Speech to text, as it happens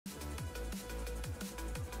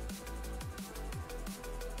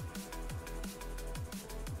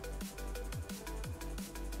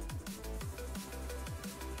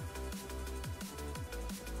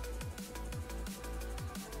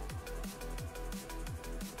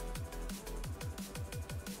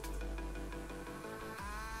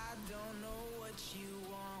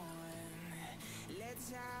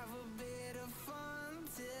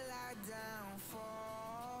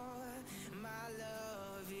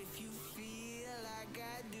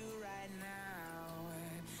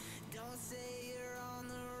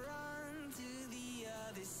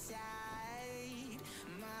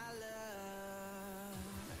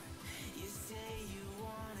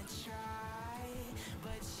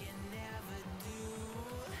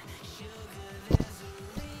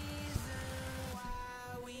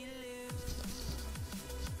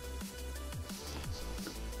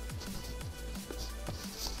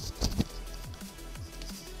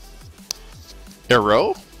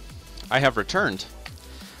Hero? I have returned.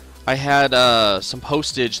 I had some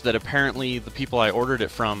postage that apparently the people I ordered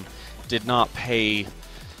it from did not pay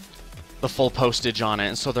the full postage on it,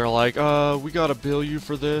 and so they're like, we gotta bill you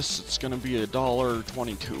for this. It's gonna be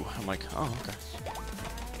 $1.22. I'm like, oh, okay.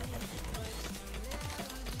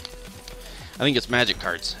 I think it's magic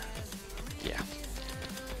cards. Yeah.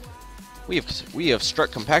 We have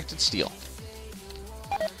struck compacted steel.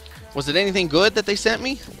 Was it anything good that they sent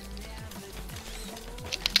me?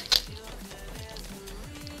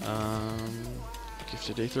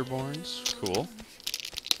 Gifted Aetherborns. Cool.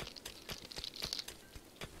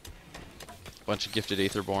 Bunch of gifted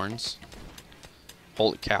Aetherborns.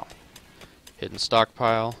 Holy cow. Hidden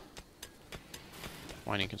stockpile.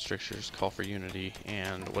 Whining Constrictors, Call for Unity,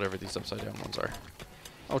 and whatever these upside down ones are.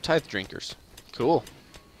 Oh, Tithe Drinkers. Cool.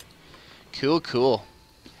 Cool, cool.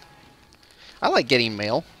 I like getting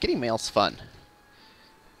mail. Getting mail's fun.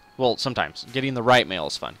 Well, sometimes. Getting the right mail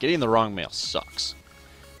is fun. Getting the wrong mail sucks.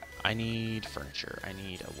 I need furniture. I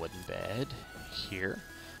need a wooden bed here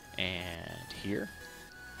and here.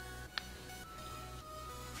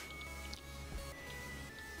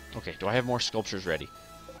 Okay, do I have more sculptures ready?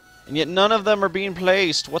 And yet none of them are being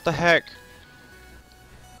placed. What the heck?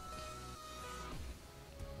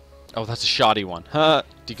 Oh, that's a shoddy one. Huh.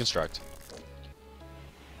 Deconstruct.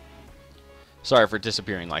 Sorry for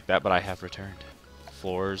disappearing like that, but I have returned.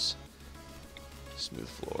 Floors. Smooth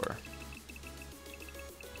floor.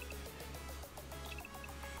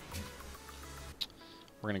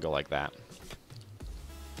 We're going to go like that.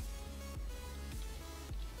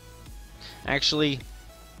 Actually,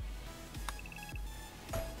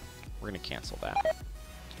 we're going to cancel that.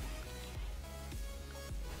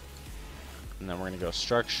 And then we're going to go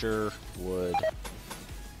structure, wood.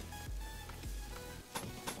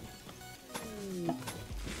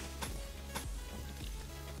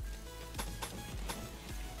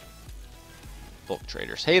 Bulk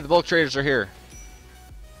traders. Hey, the bulk traders are here.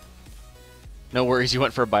 No worries, you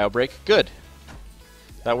went for a bio break. Good.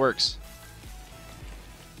 That works.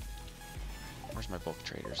 Where's my bulk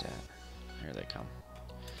traders at? Here they come.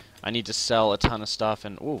 I need to sell a ton of stuff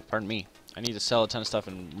and... Ooh, pardon me. I need to sell a ton of stuff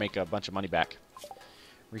and make a bunch of money back.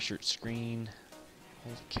 Research screen.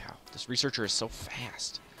 Holy cow. This researcher is so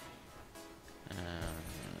fast.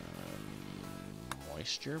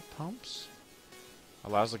 Moisture pumps?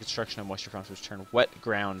 Allows the construction of moisture pumps which turn wet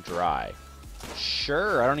ground dry.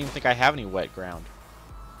 Sure, I don't even think I have any wet ground.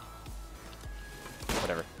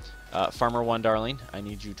 Whatever. Farmer 1, darling. I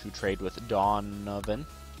need you to trade with Donovan.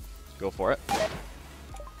 Go for it.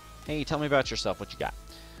 Hey, tell me about yourself. What you got?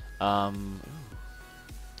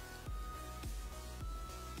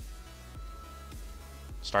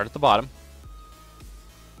 Start at the bottom.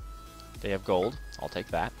 They have gold. I'll take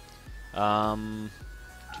that.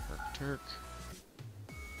 Turk.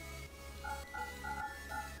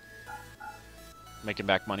 Making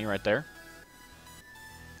back money right there.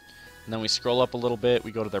 And then we scroll up a little bit.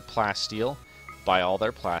 We go to their plasteel. Buy all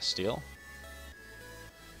their plasteel.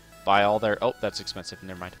 Buy all their... Oh, that's expensive.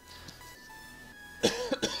 Never mind.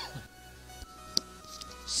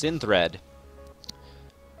 Synthread.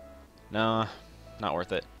 No, not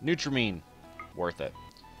worth it. Nutrimine. Worth it.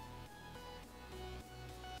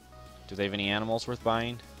 Do they have any animals worth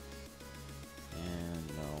buying? And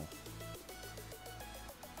no.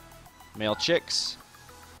 Male chicks.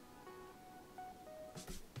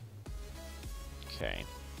 Okay.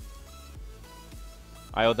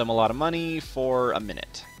 I owe them a lot of money for a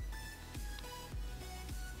minute.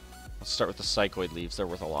 Let's start with the psychoid leaves. They're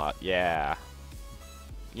worth a lot. Yeah.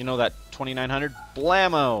 You know that 2,900?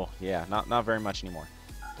 Blammo! Yeah, not very much anymore.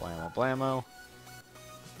 Blammo, blammo.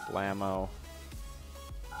 Blammo.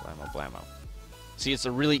 Blammo, blammo. See, it's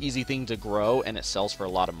a really easy thing to grow, and it sells for a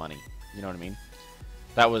lot of money. You know what I mean?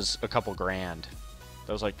 That was a couple grand.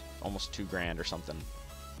 That was like almost 2 grand or something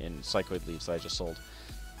in psychoid leaves that I just sold.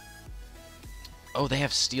 Oh, they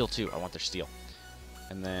have steel too. I want their steel.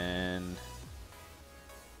 And then...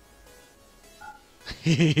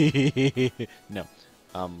 no.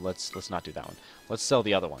 Let's not do that one. Let's sell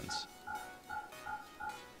the other ones.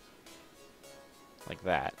 Like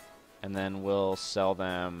that. And then we'll sell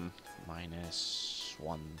them minus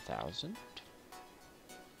 1,000.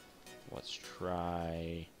 Let's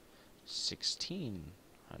try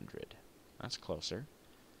 1,600. That's closer.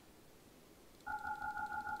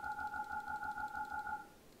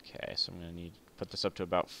 Okay, so I'm going to need to put this up to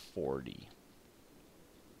about 40.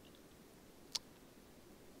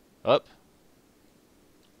 Up.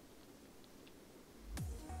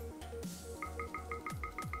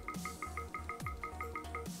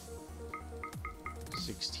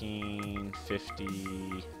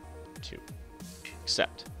 $1,650. 2.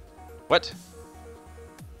 Accept. What?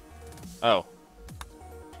 Oh.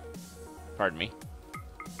 Pardon me.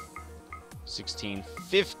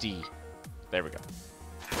 1650. There we go.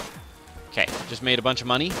 Okay, just made a bunch of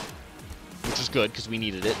money, which is good because we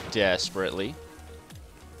needed it desperately.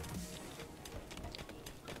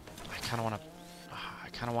 I kind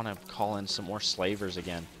of want to call in some more slavers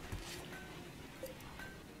again.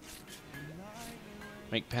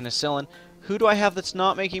 Make penicillin. Who do I have that's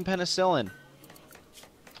not making penicillin?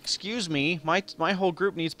 Excuse me, my whole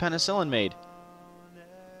group needs penicillin made.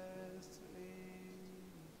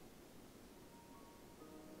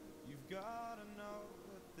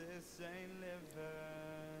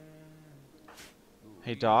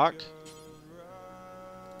 Hey, Doc.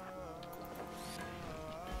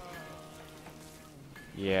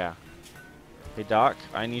 Yeah. Hey, Doc,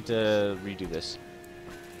 I need to redo this.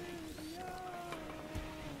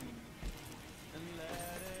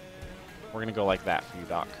 We're gonna go like that for you,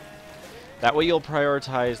 Doc. That way you'll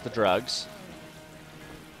prioritize the drugs.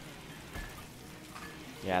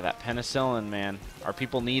 Yeah, that penicillin, man. Our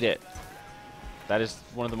people need it. That is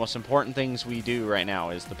one of the most important things we do right now,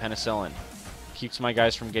 is the penicillin. Keeps my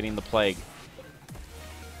guys from getting the plague.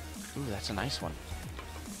 Ooh, that's a nice one.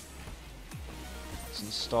 Let's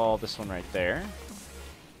install this one right there.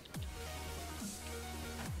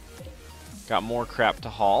 Got more crap to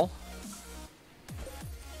haul.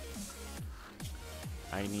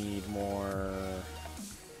 I need more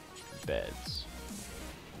beds.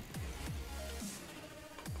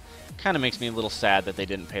 Kind of makes me a little sad that they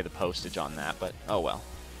didn't pay the postage on that, but oh well.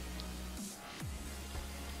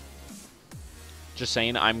 Just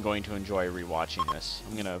saying, I'm going to enjoy rewatching this.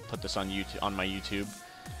 I'm gonna put this on YouTube, on my YouTube,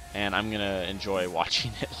 and I'm gonna enjoy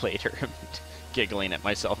watching it later, giggling at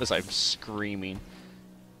myself as I'm screaming.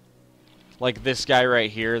 Like this guy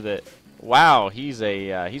right here. That wow, he's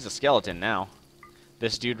a skeleton now.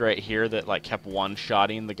 This dude right here that like kept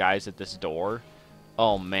one-shotting the guys at this door.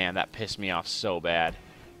 Oh man, that pissed me off so bad.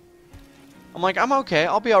 I'm like, I'm okay,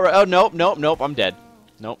 I'll be alright. Oh nope, nope, nope, I'm dead.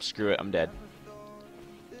 Nope, screw it, I'm dead.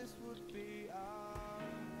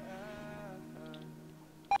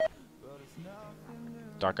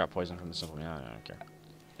 Doc got poisoned from the simple. Yeah, I don't care.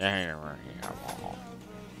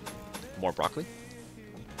 More broccoli.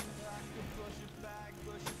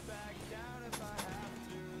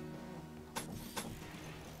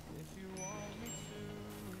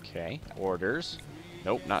 Okay, orders.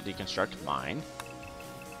 Nope, not deconstruct. Mine.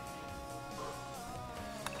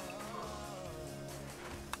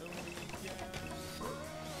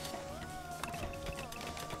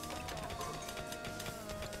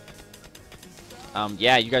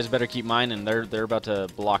 Yeah, you guys better keep mine, and they're about to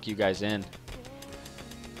block you guys in.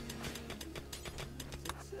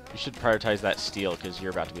 You should prioritize that steel because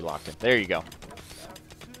you're about to be locked in. There you go.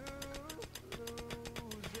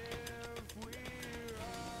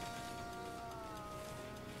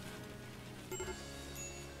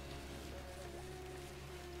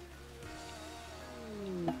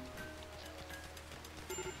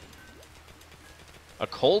 A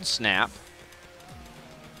cold snap.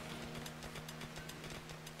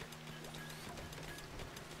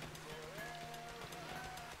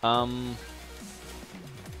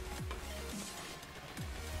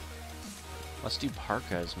 Let's do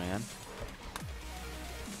parkas, man.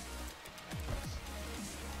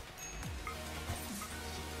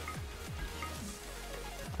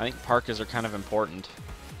 I think parkas are kind of important.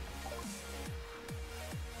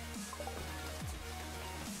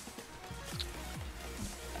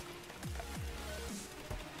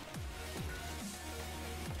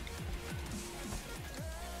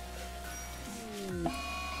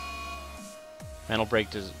 Mental break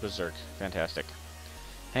to berserk. Fantastic.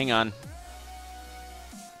 Hang on.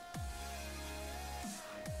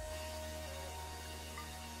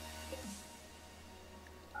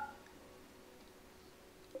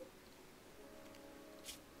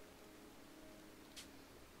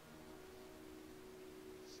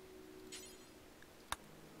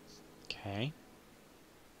 Okay.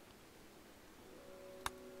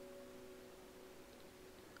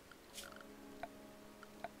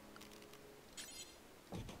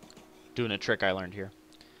 Doing a trick I learned here.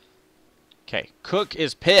 Okay, Cook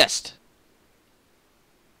is pissed.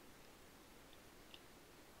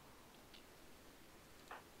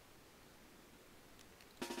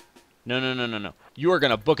 No, no, no, no, no. You are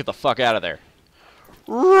gonna book it the fuck out of there.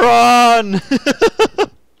 Run!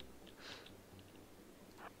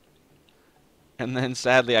 And then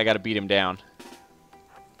sadly I gotta beat him down.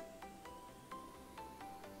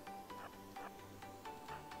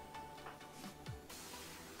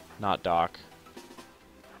 Not Doc.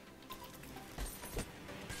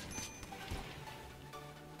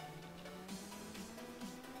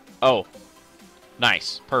 Oh.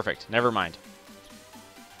 Nice. Perfect. Never mind.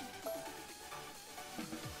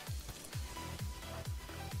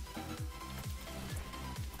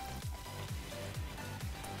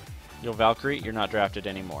 Yo, Valkyrie, you're not drafted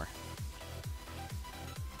anymore.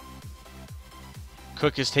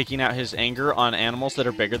 Cook is taking out his anger on animals that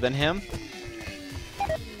are bigger than him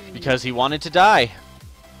because he wanted to die.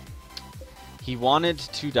 He wanted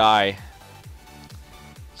to die.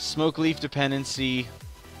 Smoke leaf dependency.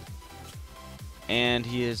 And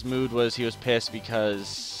his mood was he was pissed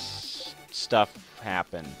because stuff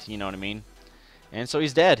happened. You know what I mean? And so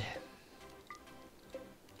he's dead.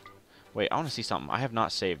 Wait, I want to see something. I have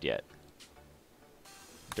not saved yet.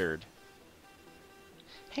 Dirt.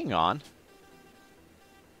 Hang on.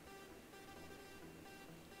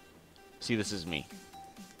 See, this is me.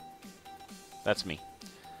 That's me.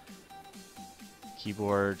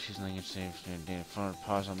 Keyboard, choose language, save, phone,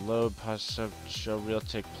 pause on load, pause, sub, show, real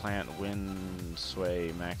tick, plant, wind,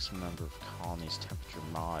 sway, maximum number of colonies, temperature,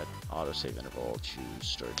 mod, autosave interval, choose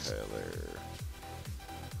storyteller.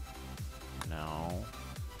 No.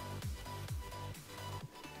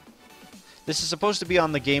 This is supposed to be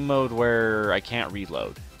on the game mode where I can't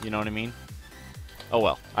reload. You know what I mean? Oh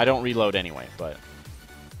well, I don't reload anyway, but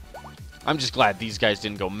I'm just glad these guys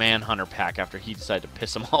didn't go Manhunter pack after he decided to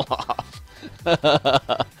piss them all off.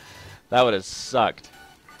 That would have sucked.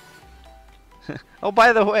 Oh,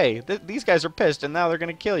 by the way, these guys are pissed and now they're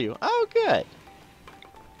going to kill you. Oh, good.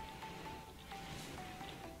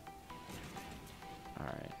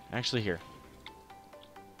 Alright, actually here.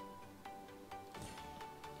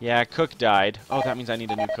 Yeah, Cook died. Oh, that means I need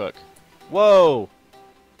a new Cook. Whoa!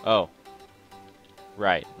 Oh.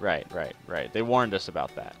 Right. They warned us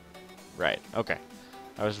about that. Right, okay.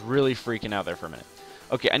 I was really freaking out there for a minute.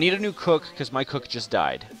 Okay, I need a new Cook because my Cook just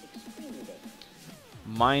died.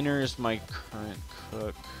 Miner is my current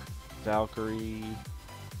Cook. Valkyrie.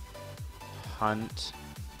 Hunt.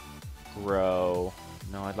 Grow.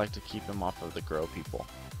 No, I'd like to keep him off of the Grow people.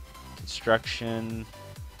 Construction.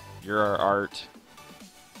 You're our art.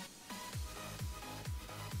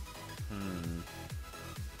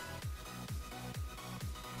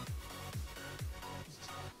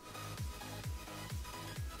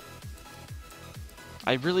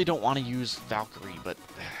 I really don't want to use Valkyrie, but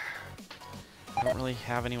I don't really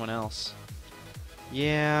have anyone else.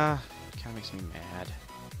 Yeah, kind of makes me mad.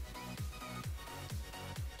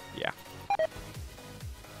 Yeah.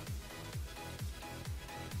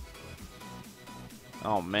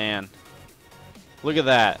 Oh, man. Look at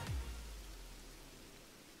that.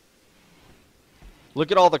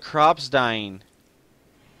 Look at all the crops dying.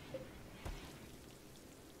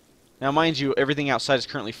 Now, mind you, everything outside is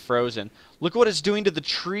currently frozen. Look what it's doing to the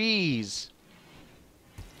trees.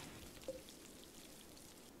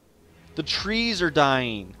 The trees are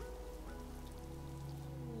dying.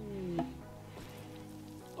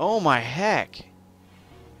 Oh my heck.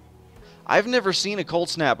 I've never seen a cold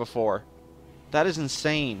snap before. That is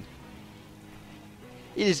insane.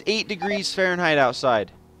 It is 8 degrees Fahrenheit outside.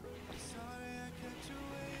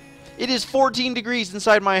 It is 14 degrees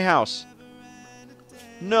inside my house.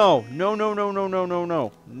 No. No.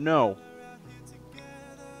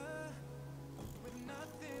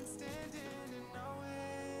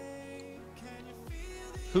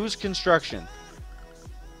 Whose construction?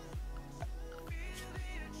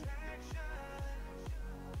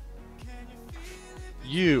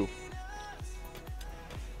 You.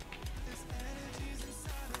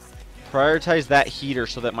 Prioritize that heater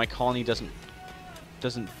so that my colony doesn't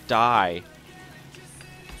die.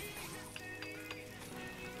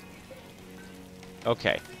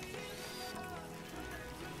 Okay.